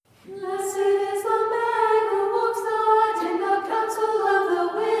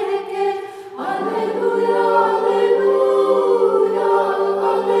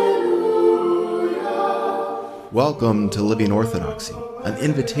Welcome to Living Orthodoxy, an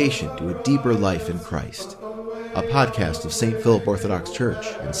invitation to a deeper life in Christ, a podcast of St. Philip Orthodox Church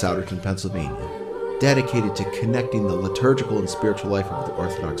in Souderton, Pennsylvania, dedicated to connecting the liturgical and spiritual life of the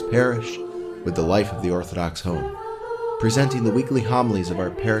Orthodox parish with the life of the Orthodox home, presenting the weekly homilies of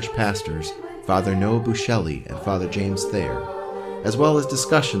our parish pastors, Father Noah Bushelli and Father James Thayer, as well as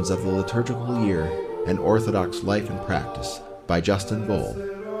discussions of the liturgical year and Orthodox life and practice by Justin Boll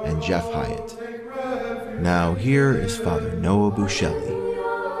and Jeff Hyatt. Now here is Father Noah Bushelli.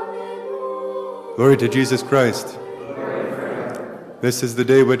 Glory to Jesus Christ. This is the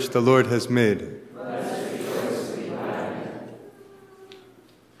day which the Lord has made.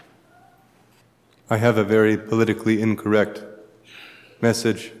 I have a very politically incorrect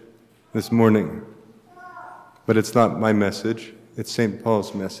message this morning, but it's not my message, it's St.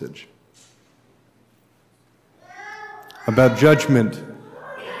 Paul's message. About judgment.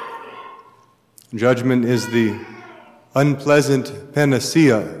 Judgment is the unpleasant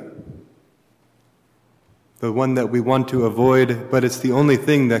panacea, the one that we want to avoid, but it's the only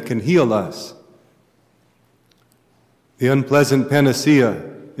thing that can heal us. The unpleasant panacea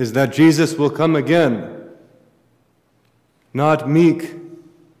is that Jesus will come again, not meek,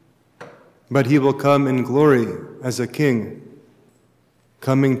 but he will come in glory as a king,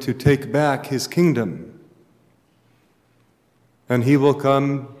 coming to take back his kingdom. And he will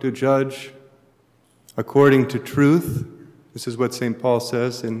come to judge according to truth. This is what St. Paul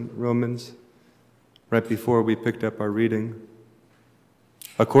says in Romans, right before we picked up our reading.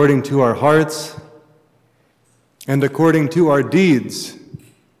 According to our hearts and according to our deeds.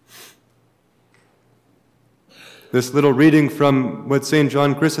 This little reading from what St.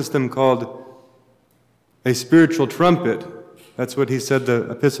 John Chrysostom called a spiritual trumpet. That's what he said the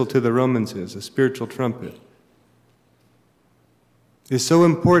epistle to the Romans is, a spiritual trumpet. Is so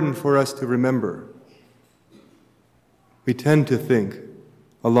important for us to remember. We tend to think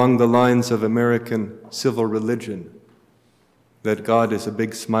along the lines of American civil religion that God is a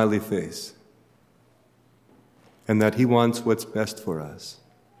big smiley face and that he wants what's best for us.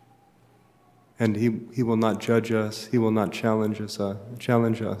 And he will not judge us, he will not challenge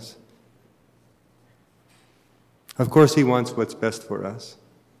us. Of course he wants what's best for us,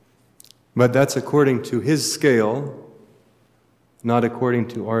 but that's according to his scale, not according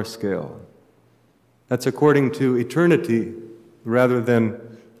to our scale. That's according to eternity rather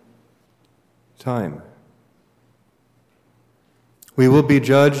than time. We will be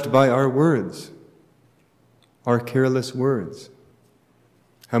judged by our words, our careless words.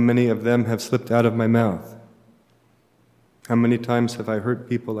 How many of them have slipped out of my mouth? How many times have I hurt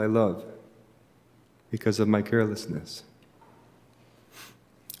people I love because of my carelessness?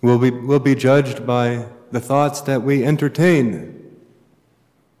 We'll be judged by the thoughts that we entertain,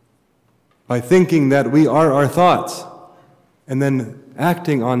 by thinking that we are our thoughts and then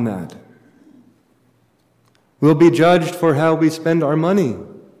acting on that. We'll be judged for how we spend our money,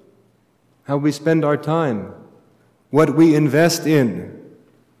 how we spend our time, what we invest in.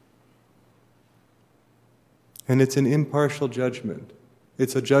 And it's an impartial judgment.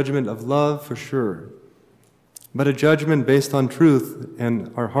 It's a judgment of love for sure, but a judgment based on truth and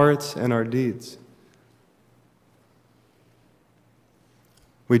our hearts and our deeds.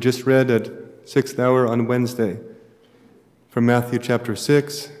 We just read at 6th hour on Wednesday from Matthew chapter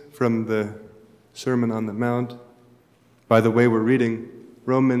 6, from the Sermon on the Mount. By the way, we're reading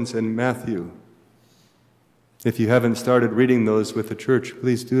Romans and Matthew. If you haven't started reading those with the church,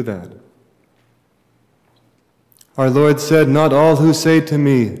 please do that. Our Lord said, "Not all who say to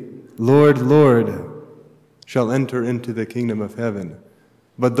me, 'Lord, Lord,' shall enter into the kingdom of heaven,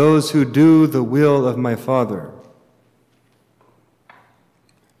 but those who do the will of my Father."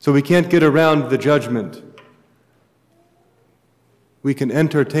 So we can't get around the judgment. We can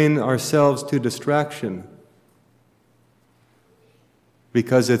entertain ourselves to distraction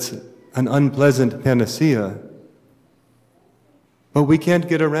because it's an unpleasant panacea, but we can't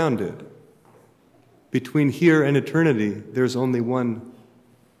get around it. Between here and eternity, there's only one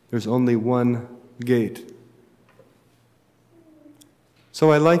gate.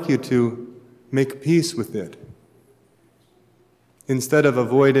 So I'd like you to make peace with it. Instead of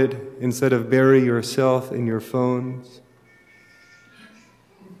avoid it, instead of bury yourself in your phones.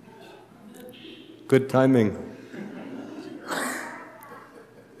 Good timing.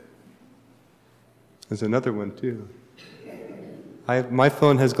 There's another one too. My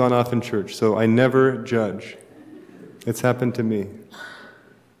phone has gone off in church, so I never judge. It's happened to me.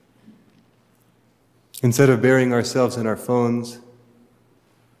 Instead of burying ourselves in our phones,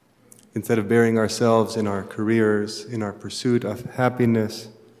 instead of burying ourselves in our careers, in our pursuit of happiness,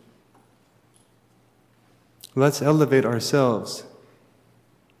 Let's elevate ourselves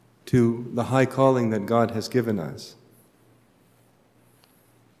to the high calling that God has given us.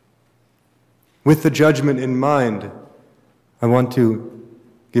 With the judgment in mind, I want to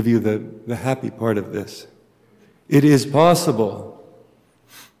give you the happy part of this. It is possible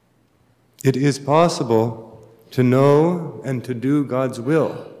to know and to do God's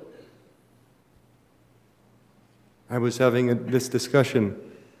will. I was having this discussion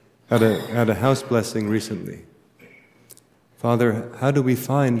at a house blessing recently. Father, how do we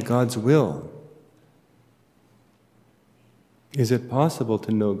find God's will? Is it possible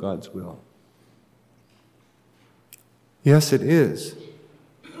to know God's will? Yes, it is.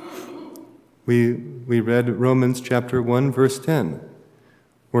 We read Romans chapter 1, verse 10,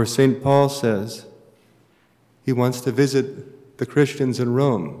 where St. Paul says he wants to visit the Christians in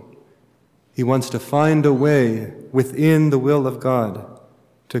Rome. He wants to find a way within the will of God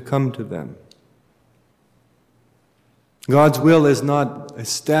to come to them. God's will is not a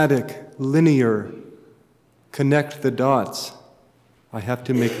static, linear, connect the dots. I have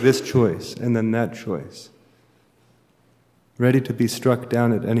to make this choice and then that choice. Ready to be struck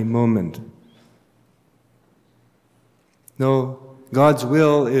down at any moment. No, God's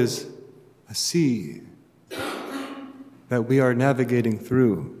will is a sea that we are navigating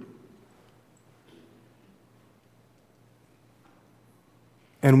through.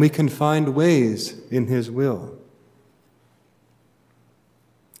 And we can find ways in His will.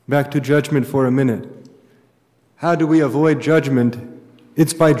 Back to judgment for a minute. How do we avoid judgment?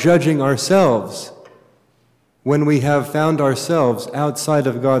 It's by judging ourselves when we have found ourselves outside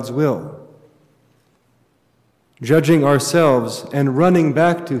of God's will. Judging ourselves and running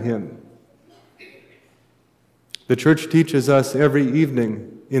back to Him. The church teaches us every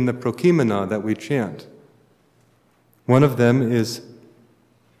evening in the prokimena that we chant. One of them is,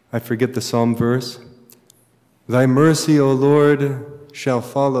 I forget the psalm verse, Thy mercy, O Lord, shall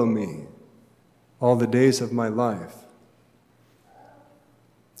follow me all the days of my life.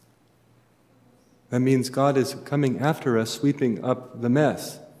 That means God is coming after us, sweeping up the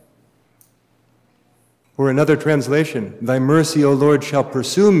mess. Or another translation, Thy mercy, O Lord, shall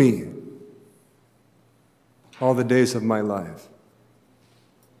pursue me all the days of my life.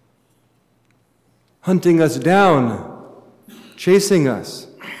 Hunting us down, chasing us.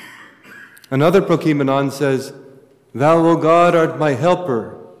 Another prokimenon says, Thou, O God, art my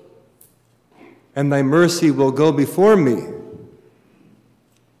helper, and Thy mercy will go before me.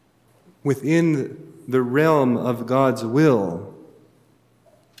 Within the realm of God's will,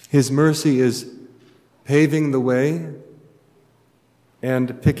 His mercy is paving the way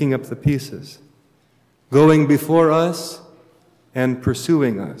and picking up the pieces, going before us and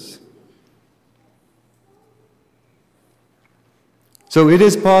pursuing us. So it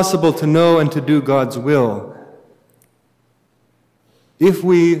is possible to know and to do God's will if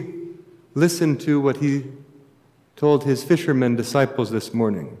we listen to what He told His fishermen disciples this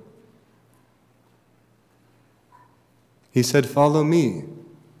morning. He said, Follow me,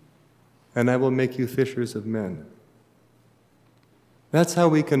 and I will make you fishers of men. That's how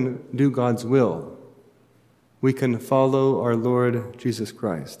we can do God's will. We can follow our Lord Jesus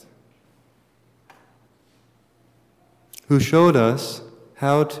Christ, who showed us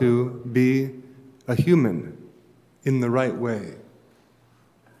how to be a human in the right way.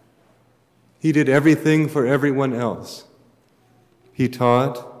 He did everything for everyone else. He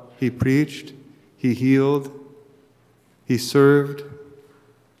taught, He preached, He healed, He served,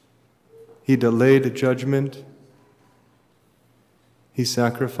 He delayed judgment, He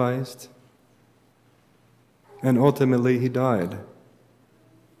sacrificed, and ultimately He died.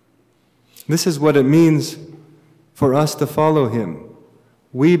 This is what it means for us to follow Him.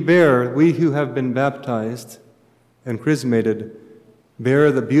 We who have been baptized and chrismated,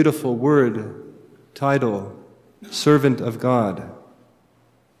 bear the beautiful word, title, servant of God.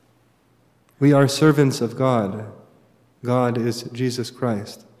 We are servants of God. God is Jesus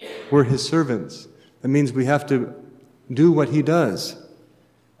Christ. We're His servants. That means we have to do what He does.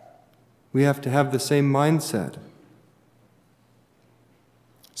 We have to have the same mindset.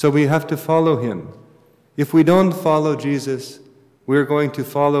 So we have to follow Him. If we don't follow Jesus, we're going to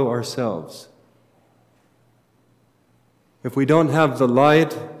follow ourselves. If we don't have the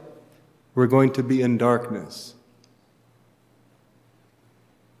light, we're going to be in darkness.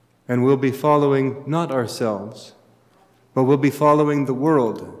 And we'll be following not ourselves, but we'll be following the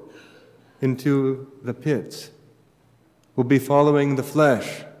world into the pits. We'll be following the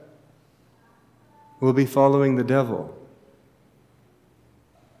flesh. We'll be following the devil.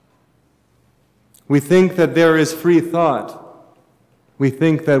 We think that there is free thought. We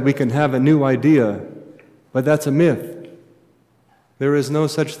think that we can have a new idea But that's a myth. There is no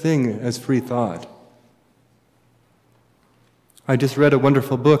such thing as free thought. I just read a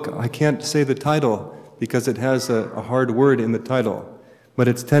wonderful book. I can't say the title because it has a hard word in the title, but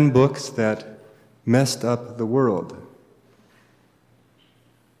it's 10 books that messed up the world.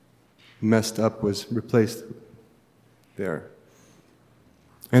 Messed up was replaced there.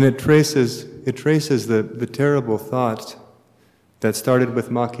 And it traces the terrible thoughts that started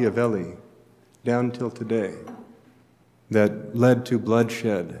with Machiavelli down till today, that led to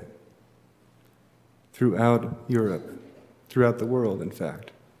bloodshed throughout Europe, throughout the world, in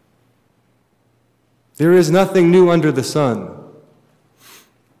fact. There is nothing new under the sun.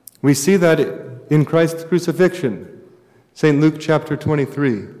 We see that in Christ's crucifixion. St. Luke chapter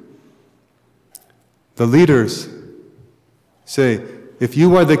 23. The leaders say, "If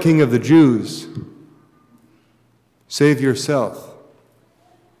you are the king of the Jews, save yourself."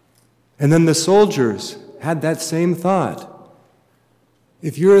 And then the soldiers had that same thought.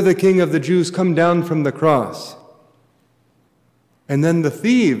 "If you're the king of the Jews, come down from the cross." And then the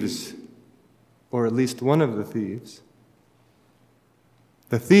thieves, or at least one of the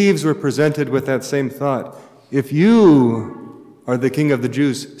thieves were presented with that same thought. "If you are the king of the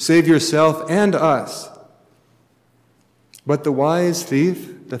Jews, save yourself and us." But the wise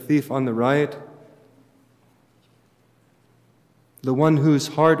thief, the thief on the right, the one whose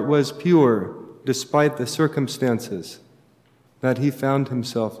heart was pure despite the circumstances that he found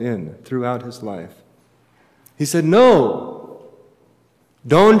himself in throughout his life, he said, "No,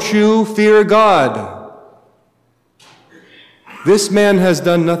 don't you fear God. This man has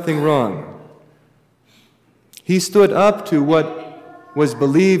done nothing wrong." He stood up to what was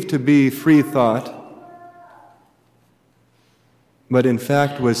believed to be free thought, but in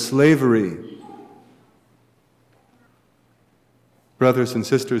fact was slavery. Brothers and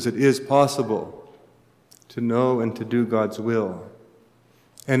sisters, it is possible to know and to do God's will.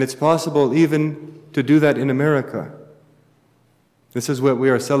 And it's possible even to do that in America. This is what we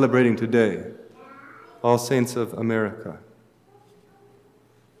are celebrating today, All Saints of America.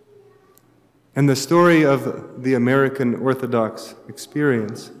 And the story of the American Orthodox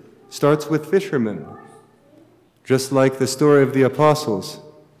experience starts with fishermen, just like the story of the apostles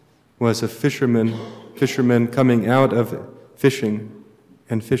was of fishermen coming out of fishing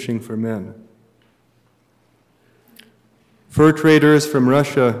and fishing for men. Fur traders from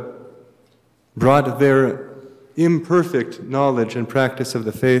Russia brought their imperfect knowledge and practice of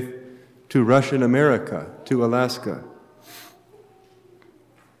the faith to Russian America, to Alaska.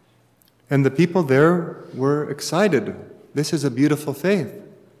 And the people there were excited. This is a beautiful faith.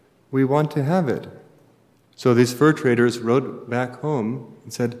 We want to have it. So these fur traders wrote back home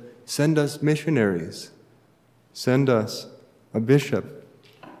and said, "Send us missionaries. Send us a bishop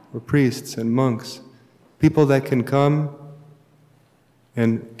or priests and monks, people that can come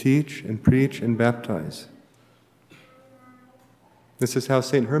and teach and preach and baptize." This is how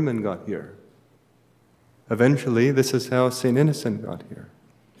St. Herman got here. Eventually, this is how St. Innocent got here.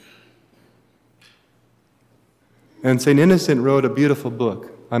 And St. Innocent wrote a beautiful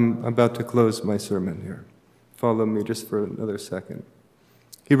book. I'm about to close my sermon here. Follow me just for another second.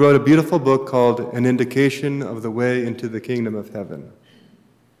 He wrote a beautiful book called An Indication of the Way into the Kingdom of Heaven.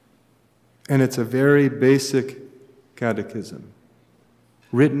 And it's a very basic catechism,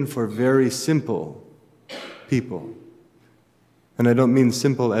 written for very simple people. And I don't mean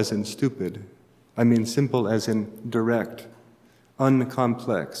simple as in stupid. I mean simple as in direct,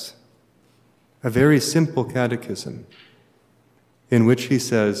 uncomplex. A very simple catechism in which he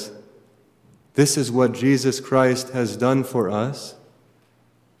says, this is what Jesus Christ has done for us.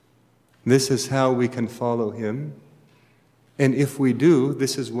 This is how we can follow him. And if we do,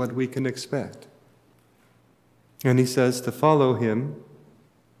 this is what we can expect. And he says to follow him,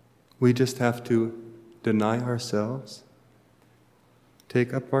 we just have to deny ourselves,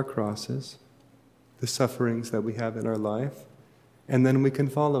 take up our crosses, the sufferings that we have in our life, and then we can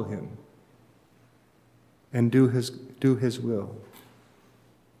follow him and do his will.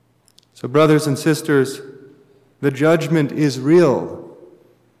 So brothers and sisters, the judgment is real.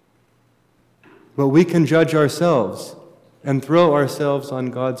 But we can judge ourselves and throw ourselves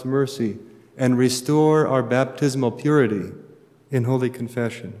on God's mercy and restore our baptismal purity in Holy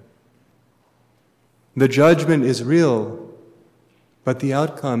Confession. The judgment is real, but the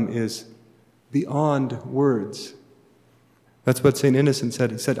outcome is beyond words. That's what St. Innocent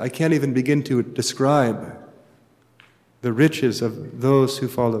said. He said, I can't even begin to describe the riches of those who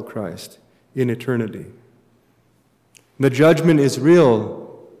follow Christ in eternity. The judgment is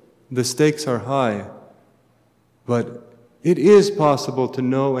real. The stakes are high. But it is possible to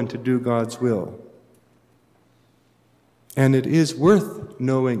know and to do God's will. And it is worth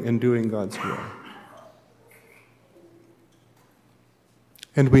knowing and doing God's will.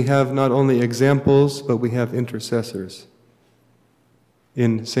 And we have not only examples, but we have intercessors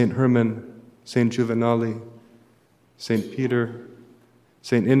in St. Herman, St. Juvenali, St. Peter,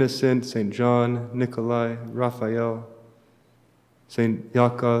 St. Innocent, St. John, Nikolai, Raphael, St.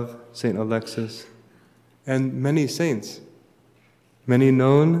 Yaakov, St. Alexis, and many saints, many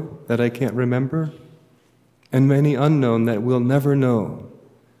known that I can't remember, and many unknown that we'll never know,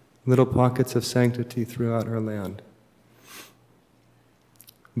 little pockets of sanctity throughout our land.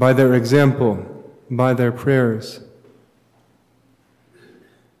 By their example, by their prayers,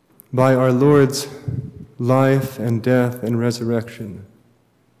 by our Lord's life and death and resurrection,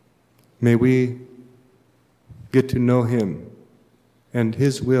 may we get to know Him and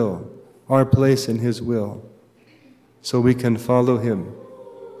His will, our place in His will, so we can follow Him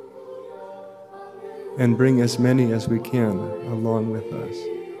and bring as many as we can along with us,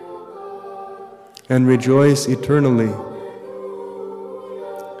 and rejoice eternally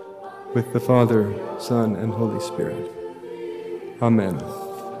with the Father, Son, and Holy Spirit. Amen.